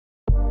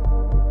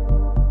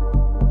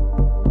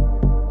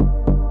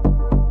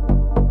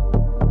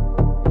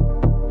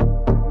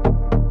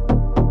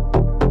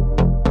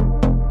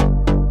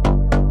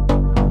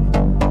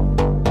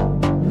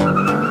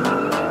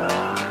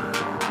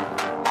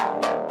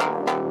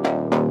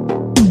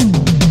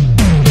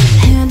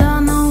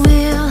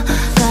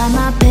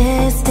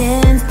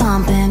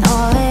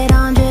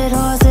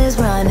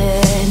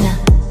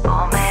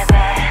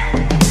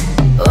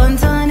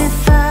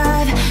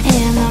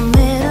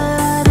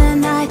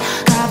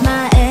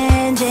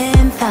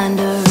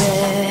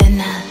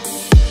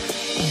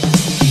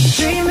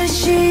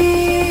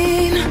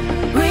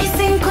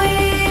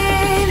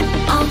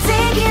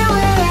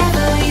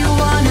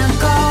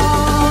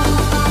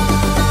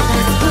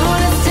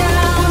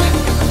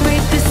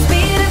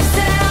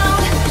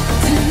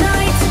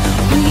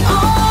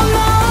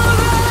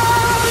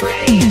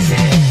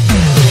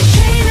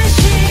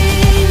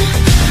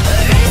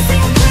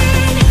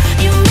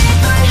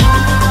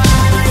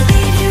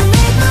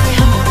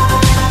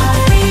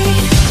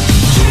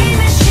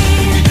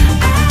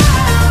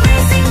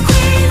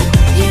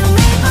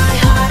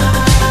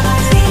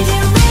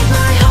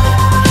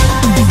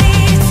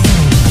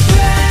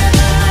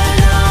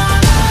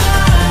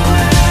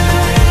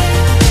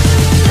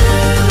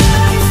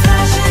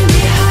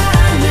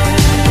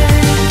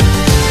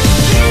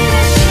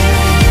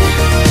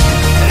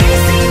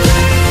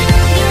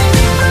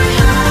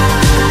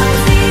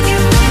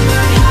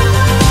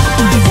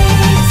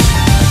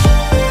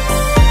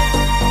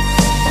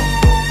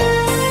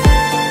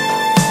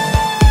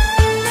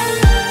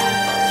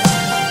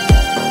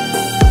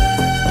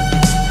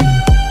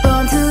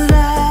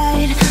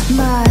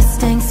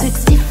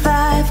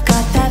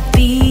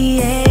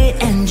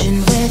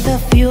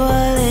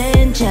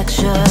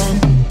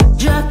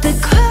Drop the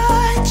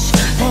clutch,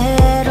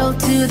 pedal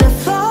to the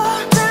floor.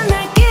 Turn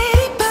that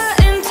giddy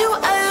button to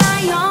a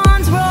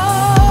lion's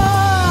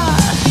roar.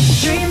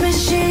 Dream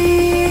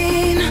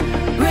machine,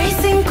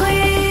 racing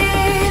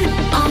queen,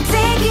 I'll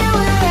take you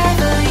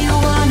wherever you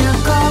wanna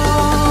go.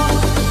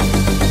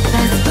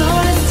 Let's blow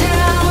this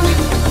town,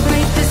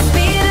 break the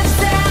speed of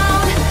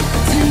sound.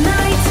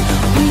 Tonight,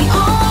 we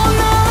own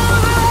the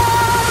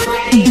road.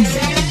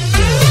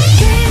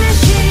 Dream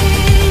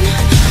machine,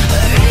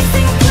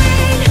 racing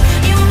queen,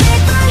 you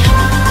make my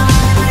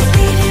heart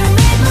beat, you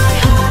make my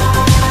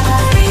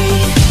heart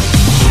beat.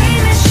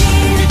 Dream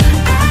machine,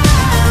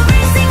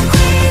 racing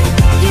queen,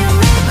 you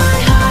make my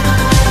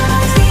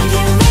heart beat,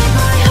 you make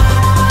my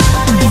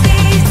heart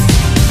beat.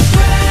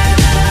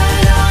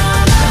 Riding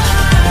on the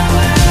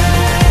highway,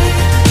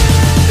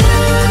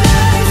 blue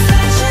lights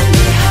flashing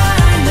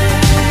behind me.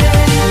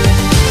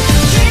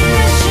 Dream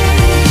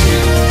machine,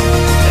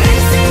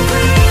 racing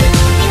queen,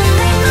 you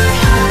make my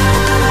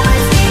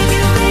heart beat,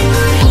 you make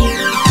my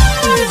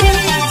heart beat.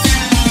 Dream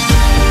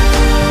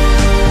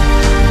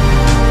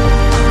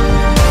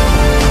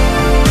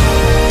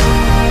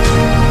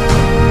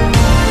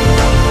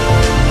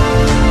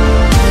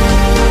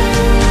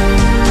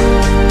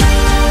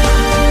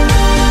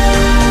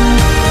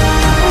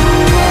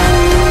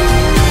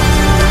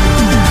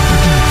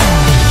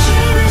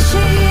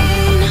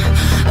machine,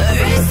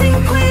 racing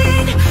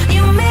queen,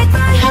 you make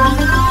my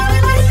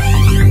heart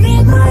beat, you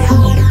make my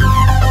heart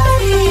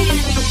beat.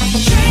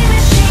 Dream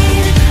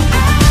machine,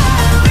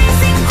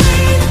 racing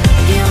queen,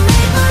 you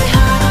make my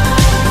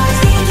heart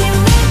beat, you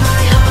make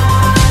my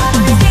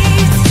heart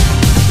beat.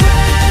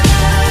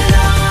 Riding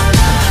on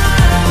the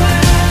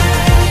highway,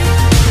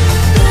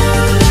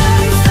 blue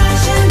lights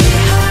flashing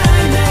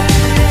behind me.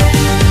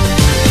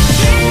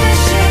 Dream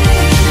machine,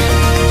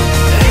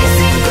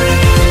 racing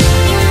queen,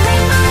 you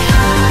make my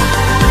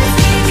heart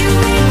beat, you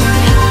make my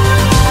heart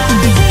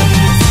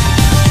beat.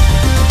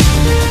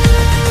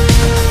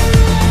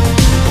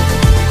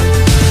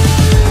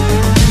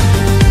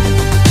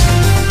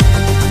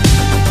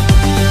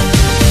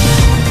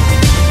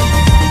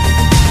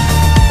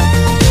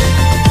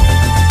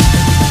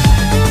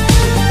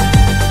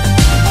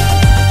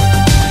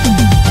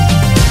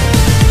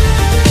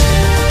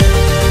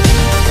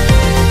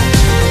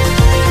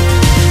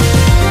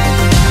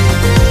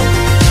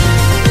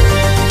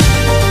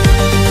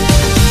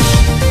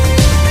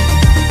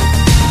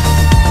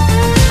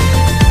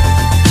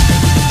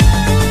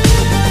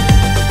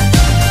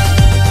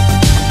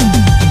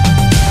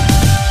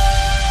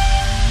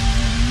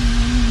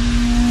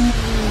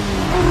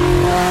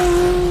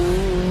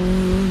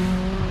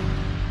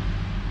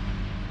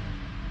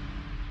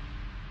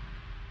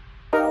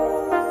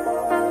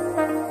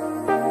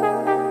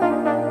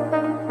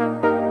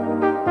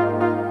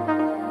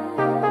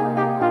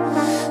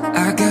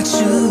 I got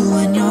you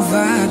and your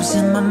vibes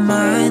in my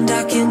mind,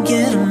 I can't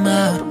get them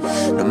out,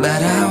 no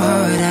matter how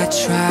hard I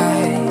try.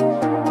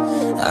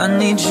 I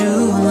need you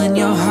and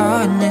your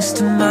heart next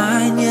to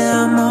mine,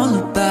 yeah, I'm all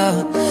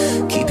about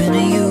keeping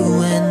it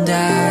you and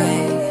I.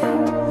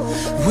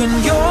 When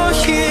you're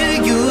here,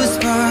 you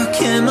spark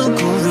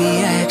chemical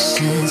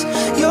reactions,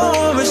 your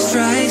aura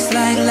strikes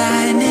like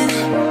lightning.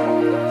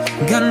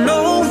 Got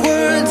no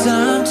words,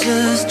 I'm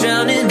just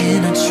drowning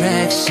in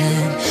attraction.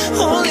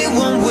 Only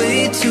one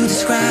way to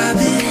describe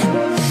it.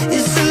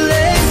 It's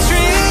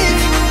electric,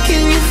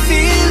 can you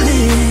feel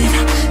it?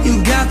 You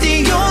got the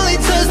only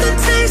touch that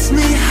takes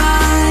me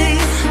high.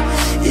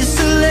 It's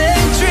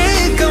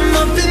electric, I'm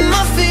up in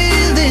my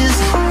feelings.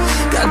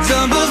 Got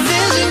double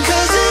vision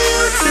 'cause of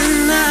you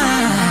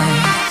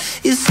tonight.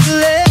 It's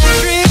electric.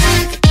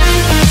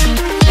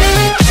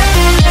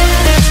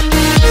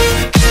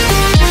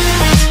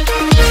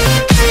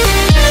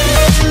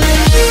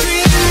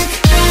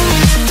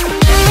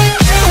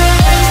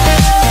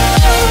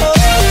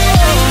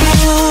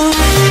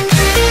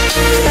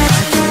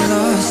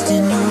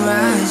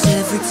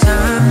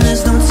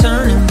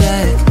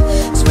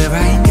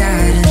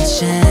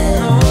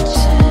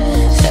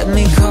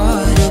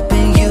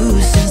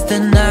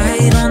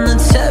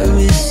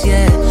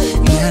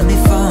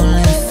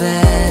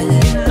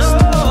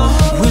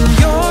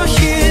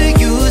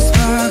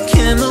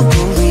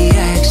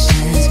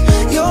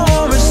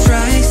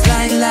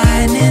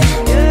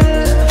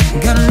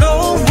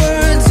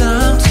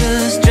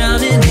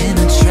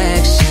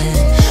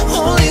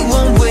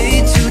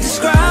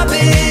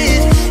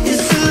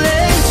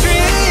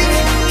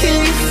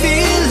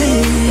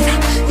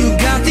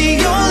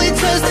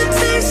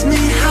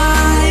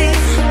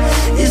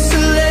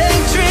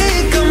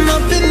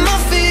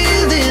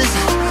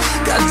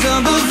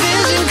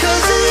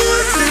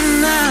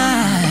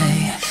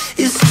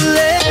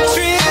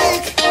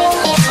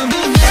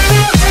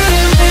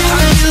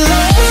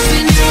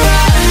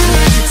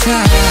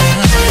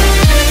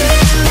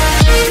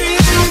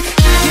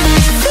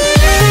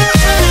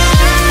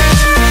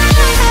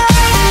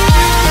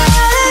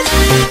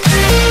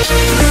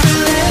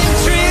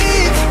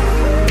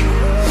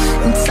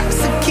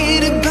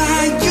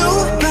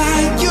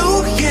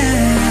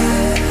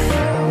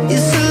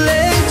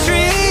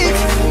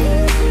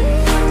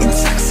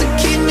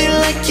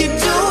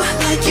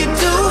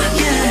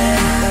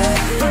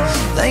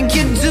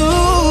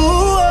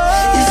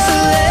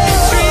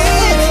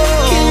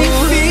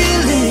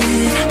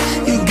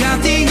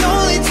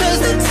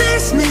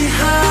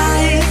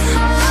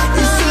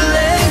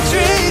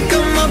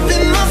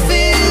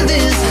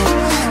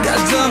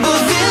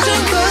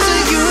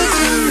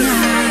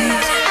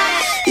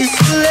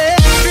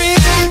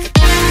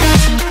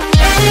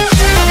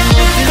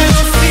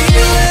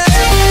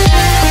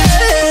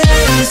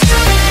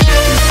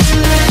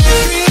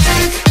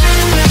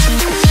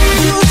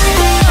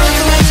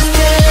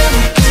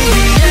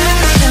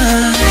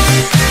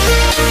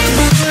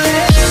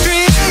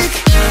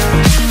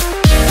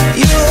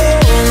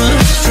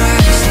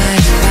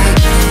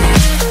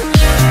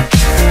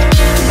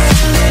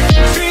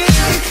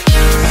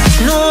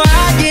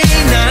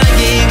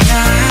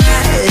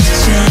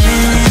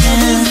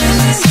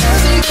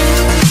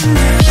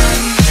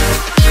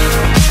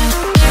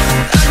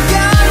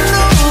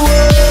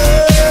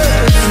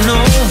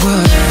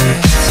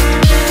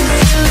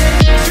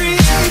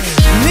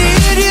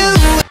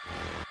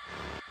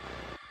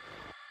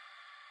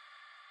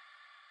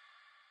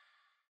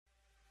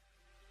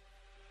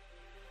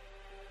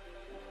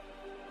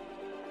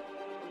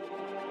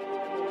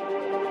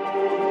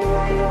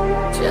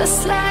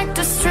 Just like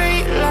the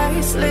street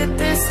lights lit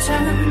this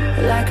town,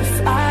 like a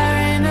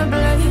fire in a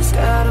blaze,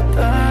 gotta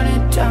burn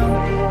it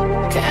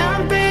down.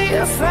 Can't be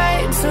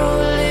afraid to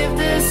leave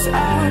this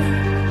out.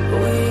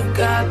 We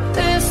got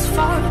this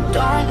far,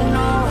 don't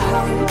know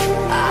how.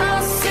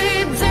 I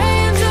see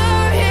danger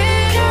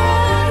in your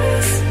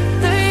eyes.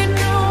 They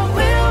know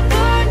we'll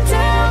burn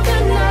down the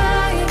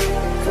night.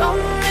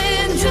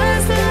 Coming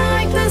just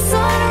like the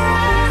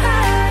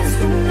sunrise.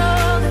 You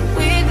know that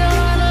we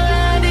gonna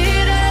light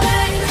it up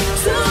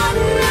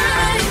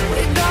tonight.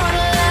 We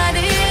gonna light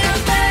it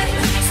up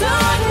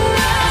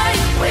tonight.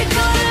 We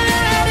gonna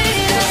light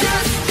it up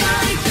just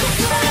like the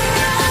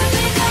sunrise.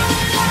 We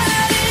gonna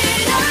light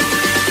it up.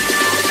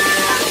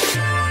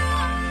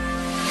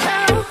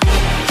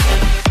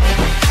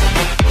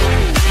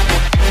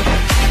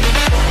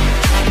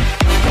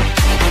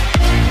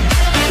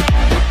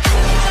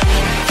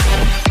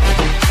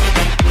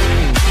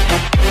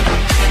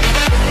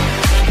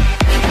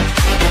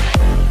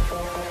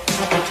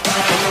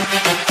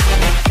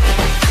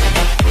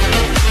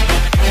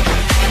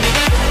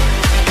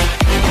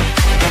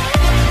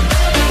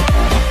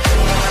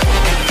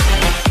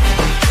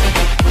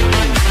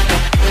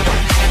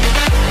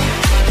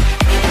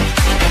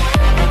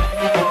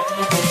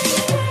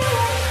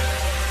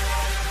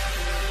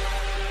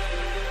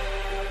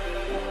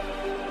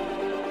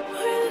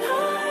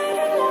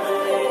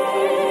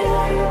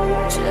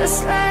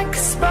 Just like a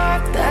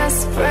spark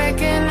that's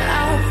breaking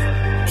out.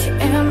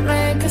 Can't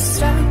make a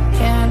stop,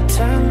 can't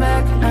turn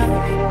back now.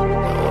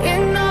 We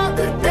know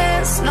that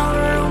there's no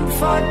room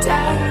for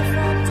doubt.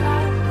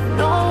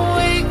 No,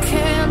 we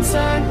can't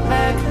turn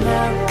back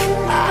now.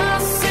 I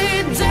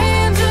see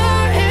danger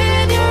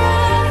in your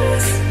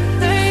eyes.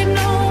 They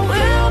know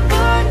we'll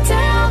burn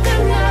down the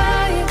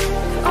night.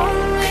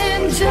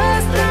 Coming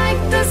just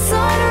like the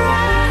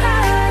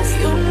sunrise.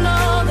 You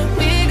know that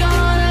we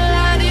gonna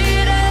light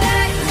it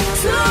up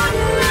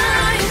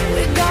tonight.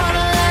 We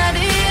gonna light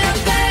it up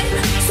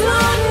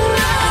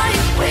tonight.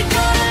 We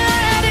gonna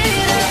light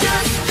it up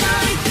just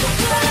like the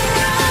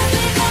sunrise.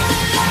 We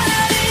gonna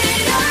light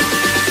it up.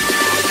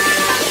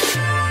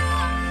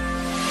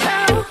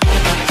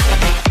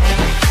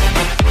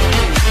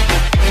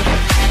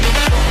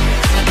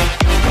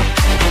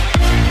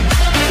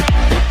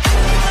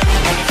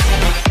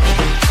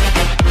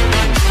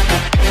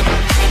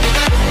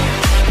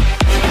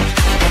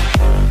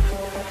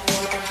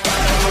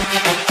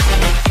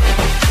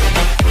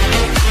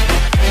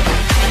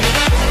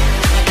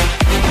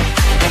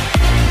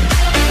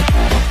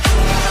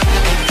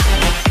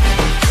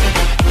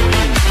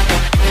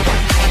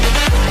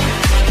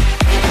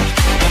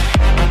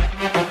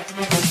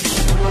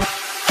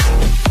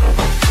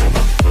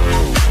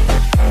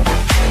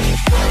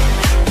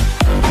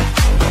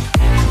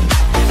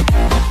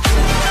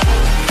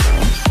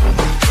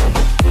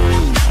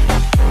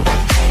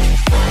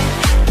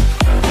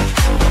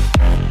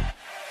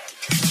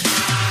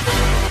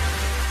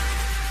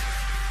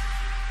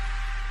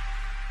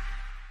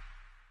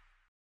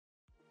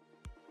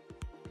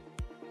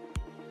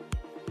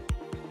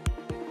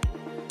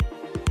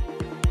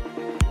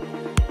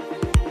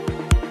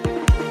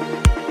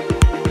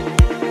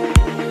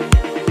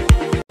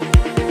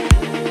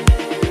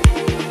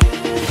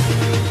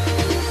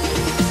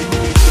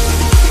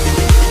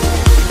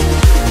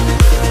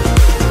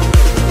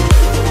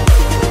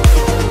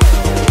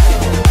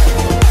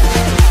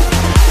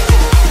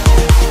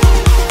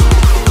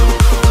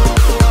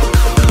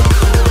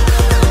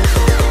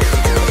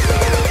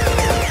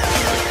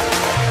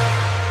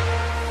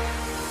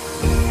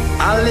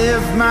 I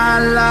live my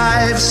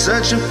life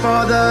searching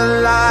for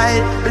the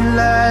light. Been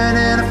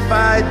learning to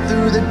fight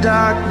through the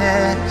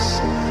darkness.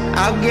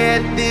 I'll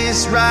get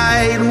this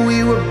right.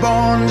 We were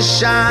born to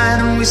shine,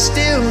 and we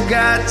still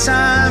got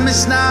time.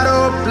 It's not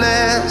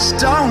hopeless.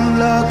 Don't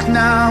look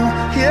now.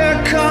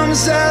 Here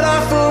comes that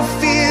awful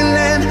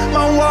feeling.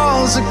 My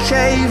walls are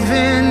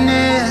caving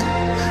in.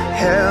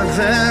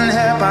 Heaven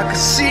help, I can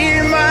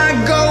see my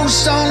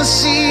ghost on the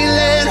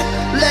ceiling.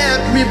 Let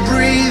me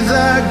breathe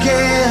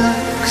again.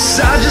 'Cause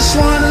I just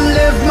wanna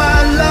live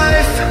my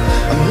life.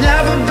 I'm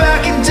never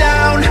backing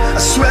down. I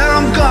swear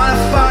I'm gonna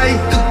fight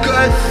the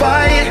good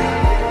fight.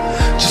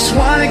 Just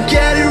wanna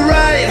get it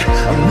right.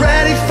 I'm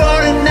ready for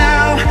it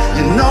now.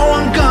 You know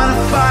I'm gonna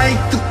fight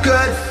the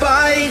good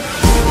fight.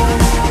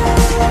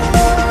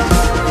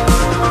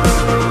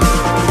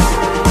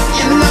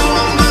 You know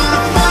I'm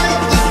gonna fight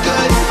the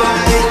good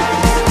fight.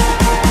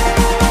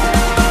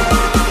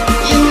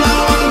 You know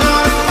I'm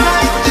gonna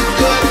fight the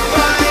good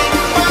fight.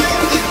 Fight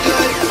the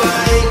good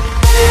fight.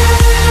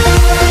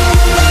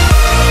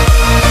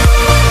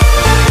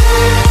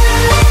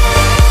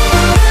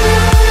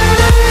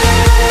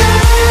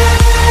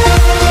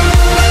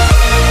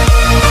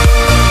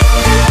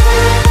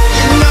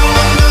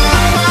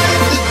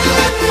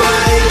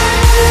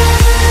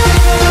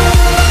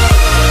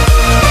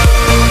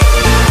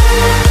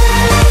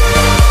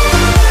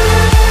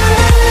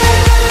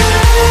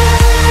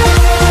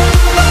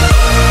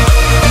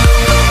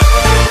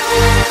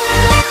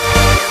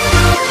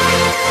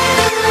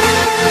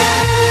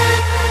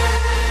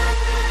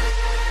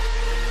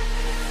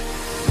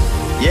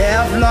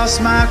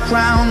 lost my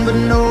crown, but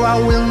no, I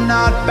will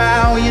not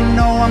bow. You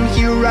know I'm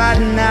here right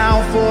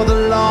now for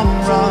the long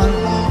run.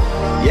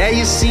 Yeah,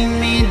 you see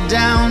me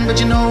down, but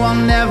you know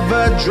I'll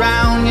never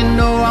drown. You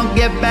know I'll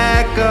get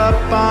back up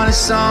on it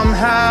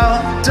somehow.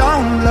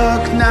 Don't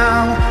look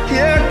now,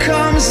 here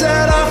comes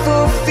that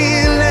awful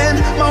feeling.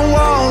 My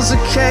walls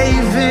are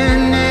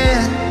caving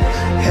in.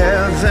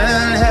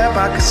 Heaven help,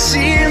 I can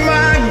see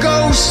my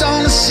ghost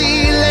on the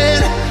ceiling.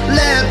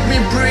 Let me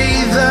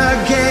breathe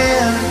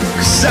again,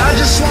 'cause I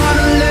just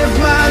wanna live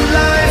my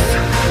life.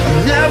 I'm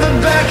never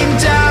backing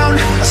down.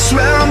 I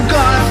swear I'm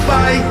gonna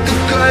fight the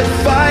good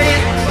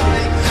fight.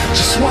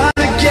 Just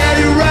wanna get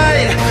it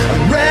right,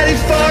 I'm ready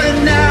for it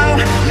now.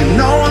 You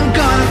know I'm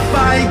gonna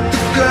fight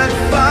the good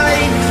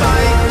fight.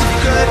 Fight the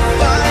good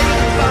fight.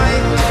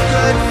 Fight the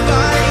good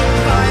fight.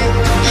 Fight.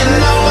 You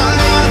know I'm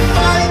gonna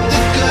fight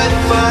the good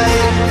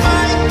fight.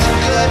 Fight the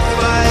good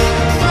fight.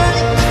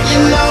 Fight. You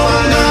know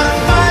I'm gonna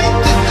fight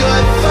the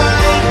good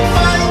fight.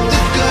 Fight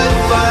the good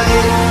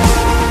fight.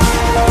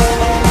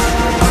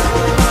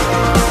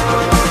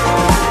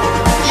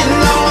 You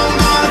know I'm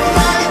gonna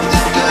fight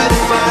the good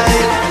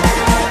fight.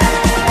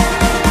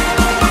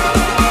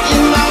 You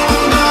know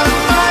I'm gonna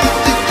fight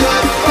the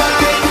good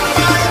fight.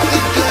 Fight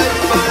the good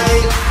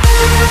fight.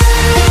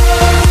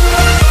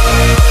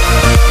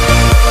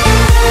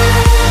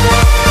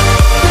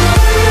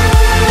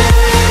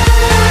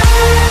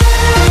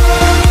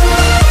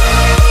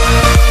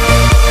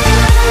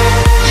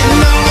 You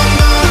know I'm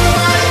gonna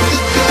fight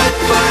the good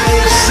fight.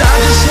 'Cause I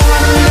just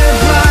wanna live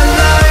my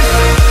life.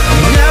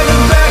 I'm never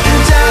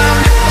backing down.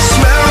 I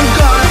swear I'm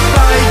gonna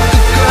fight the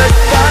good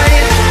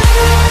fight.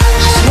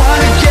 Just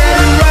wanna get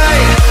it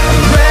right,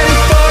 I'm ready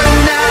for it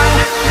now.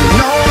 You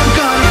know I'm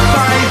gonna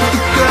fight the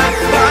good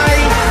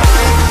fight.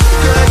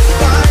 Good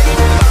fight.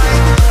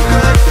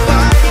 Good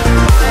fight.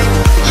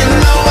 You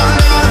know I'm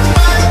gonna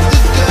fight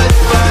the good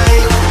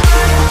fight.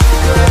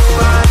 Good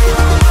fight.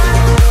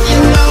 You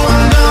know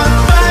I'm gonna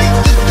fight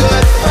the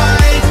good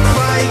fight.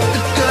 Fight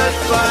the good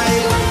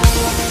fight.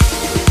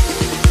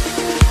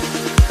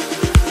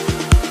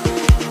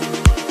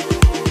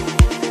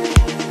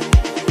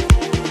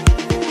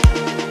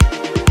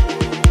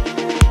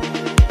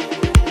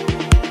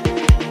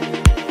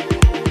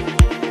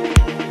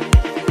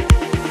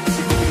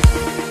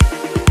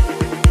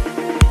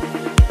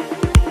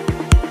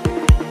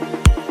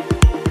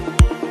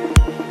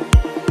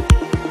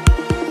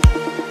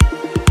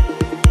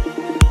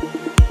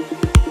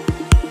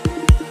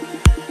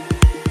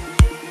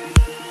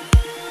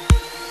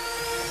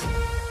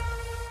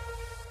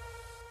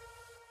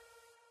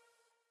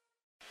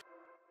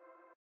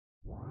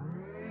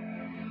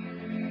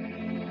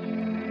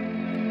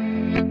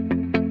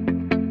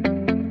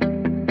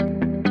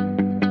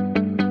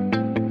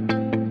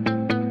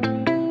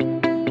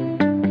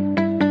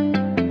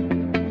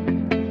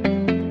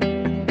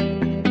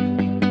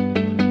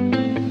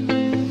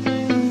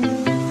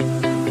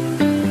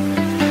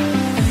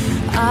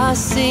 I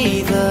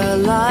see the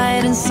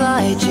light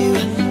inside you,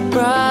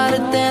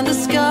 brighter than the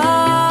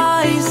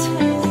skies.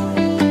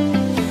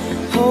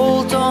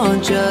 Hold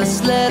on,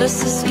 just let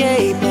us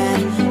escape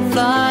and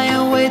fly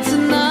away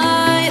tonight.